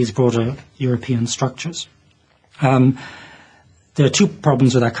in these broader European structures. There are two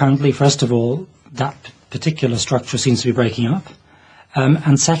problems with that currently. First of all, that particular structure seems to be breaking up.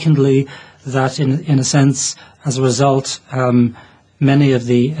 And secondly, that in a sense, as a result, many of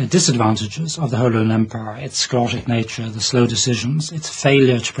the disadvantages of the Holy Roman Empire, its sclerotic nature, the slow decisions, its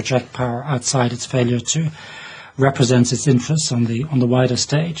failure to project power outside, its failure to represent its interests on the wider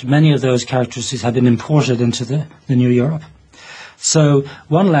stage, many of those characteristics have been imported into the new Europe. So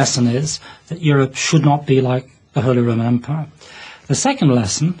one lesson is that Europe should not be like the Holy Roman Empire. The second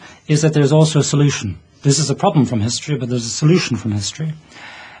lesson is that there's also a solution. This is a problem from history, but there's a solution from history.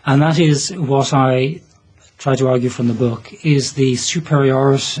 And that is what I try to argue from the book, is the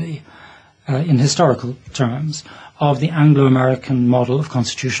superiority, in historical terms, of the Anglo-American model of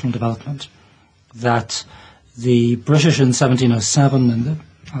constitutional development. That the British in 1707 and the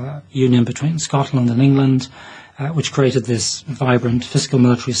union between Scotland and England, which created this vibrant fiscal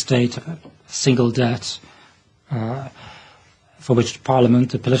military state of a single debt, for which Parliament,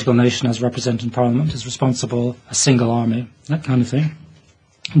 the political nation as represented in Parliament, is responsible, a single army, that kind of thing.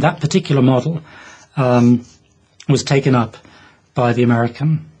 That particular model was taken up by the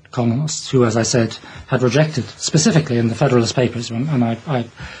American colonists, who, as I said, had rejected specifically in the Federalist Papers, and I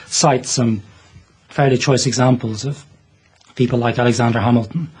cite some fairly choice examples of people like Alexander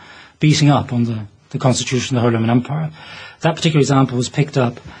Hamilton beating up on the Constitution of the Holy Roman Empire. That particular example was picked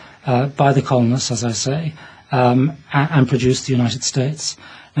up by the colonists, as I say, and produced the United States.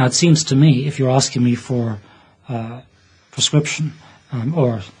 Now, it seems to me, if you're asking me for prescription,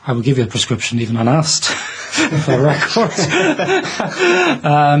 or I will give you a prescription even unasked, for the record,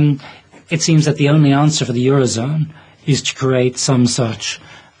 it seems that the only answer for the Eurozone is to create some such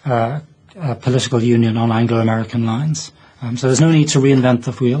political union on Anglo-American lines. So there's no need to reinvent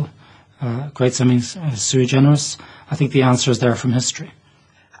the wheel, create something sui generis. I think the answer is there from history.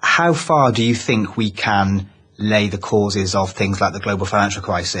 How far do you think we can lay the causes of things like the global financial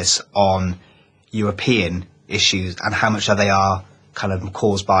crisis on European issues, and how much of they are kind of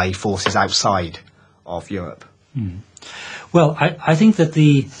caused by forces outside of Europe? Well, I think that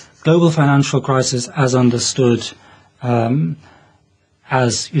the global financial crisis, as understood,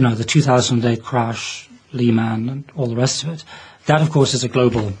 as, you know, the 2008 crash, Lehman and all the rest of it, that of course is a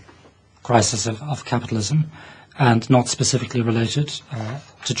global crisis of capitalism and not specifically related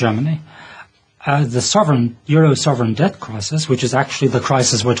to Germany. The Euro sovereign debt crisis, which is actually the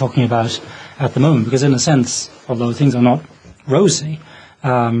crisis we're talking about at the moment, because in a sense, although things are not rosy,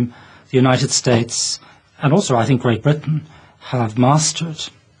 the United States and also I think Great Britain have mastered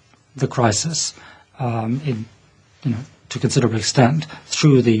the crisis to a considerable extent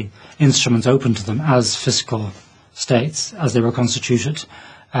through the instruments open to them as fiscal states, as they were constituted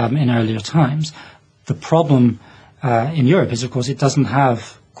in earlier times. The problem in Europe is, of course, it doesn't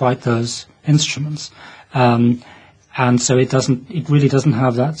have quite those instruments, and so it really doesn't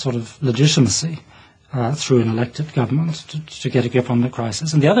have that sort of legitimacy through an elected government to get a grip on the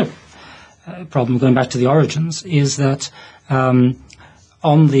crisis. And the other problem, going back to the origins, is that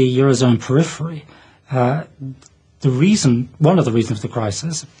on the Eurozone periphery, one of the reasons for the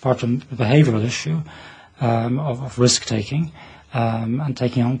crisis, apart from the behavioural issue of risk-taking and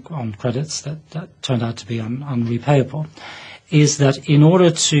taking on credits that turned out to be unrepayable, is that in order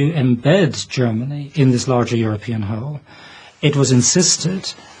to embed Germany in this larger European whole, it was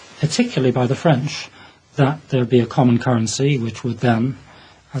insisted, particularly by the French, that there be a common currency which would then,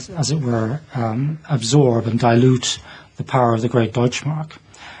 as it were, absorb and dilute the power of the great Deutschmark.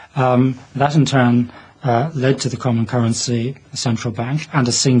 That in turn led to the common currency, a central bank, and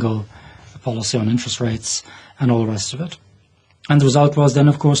a single policy on interest rates and all the rest of it. And the result was then,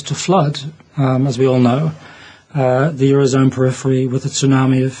 of course, to flood, as we all know, the Eurozone periphery with a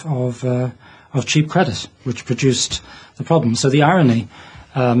tsunami of cheap credit, which produced the problem. So the irony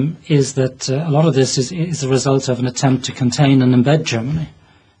is that a lot of this is a result of an attempt to contain and embed Germany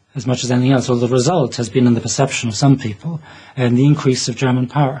as much as anything else. Well, the result has been in the perception of some people and the increase of German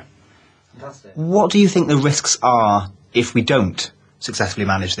power. Fantastic. What do you think the risks are if we don't successfully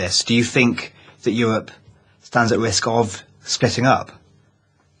manage this? Do you think that Europe stands at risk of splitting up?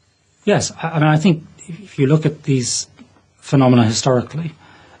 Yes, I mean, I think if you look at these phenomena historically,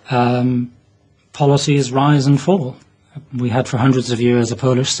 policies rise and fall. We had for hundreds of years a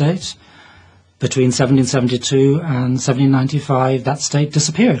Polish state. Between 1772 and 1795, that state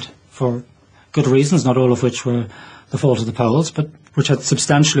disappeared for good reasons, not all of which were the fault of the Poles, but which had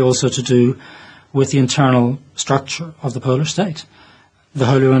substantially also to do with the internal structure of the Polish state. The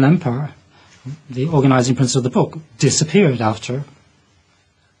Holy Roman Empire, the organizing principle of the book, disappeared after,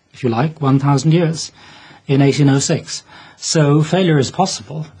 if you like, 1,000 years in 1806. So failure is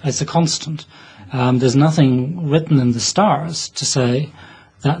possible. It's a constant. There's nothing written in the stars to say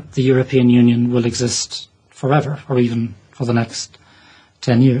that the European Union will exist forever or even for the next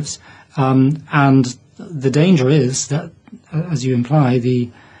 10 years. And the danger is that, as you imply,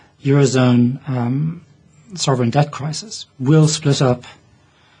 the Eurozone sovereign debt crisis will split up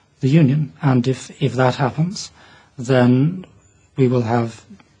the Union. And if that happens, then we will have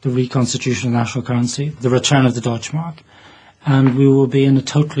the reconstitution of the national currency, the return of the Deutschmark, and we will be in a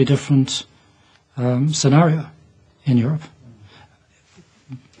totally different scenario in Europe,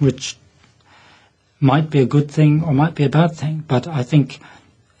 which might be a good thing or might be a bad thing. But I think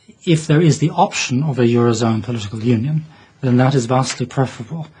if there is the option of a Eurozone political union, then that is vastly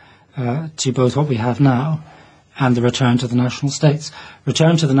preferable to both what we have now and the return to the national states.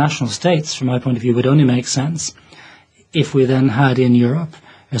 Return to the national states, from my point of view, would only make sense if we then had in Europe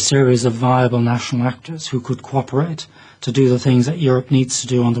a series of viable national actors who could cooperate to do the things that Europe needs to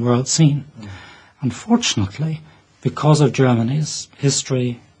do on the world scene. Unfortunately, because of Germany's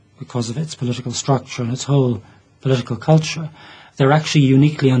history, because of its political structure and its whole political culture, they're actually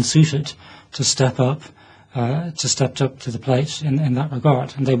uniquely unsuited to step up to the plate in that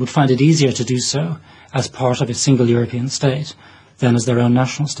regard. And they would find it easier to do so as part of a single European state than as their own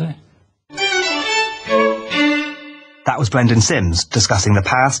national state. That was Brendan Sims discussing the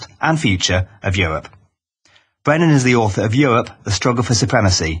past and future of Europe. Brendan is the author of Europe, The Struggle for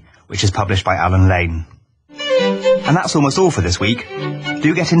Supremacy, which is published by Alan Lane. And that's almost all for this week.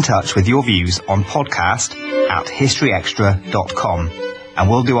 Do get in touch with your views on podcast@historyextra.com, and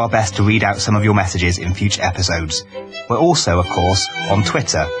we'll do our best to read out some of your messages in future episodes. We're also, of course, on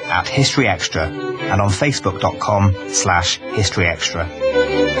Twitter @historyextra and on facebook.com/historyextra.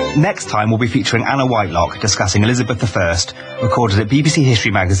 Next time we'll be featuring Anna Whitelock discussing Elizabeth I, recorded at BBC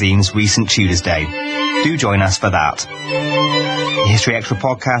History Magazine's recent Tudors Day. Do join us for that. The History Extra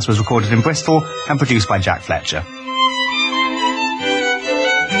podcast was recorded in Bristol and produced by Jack Fletcher.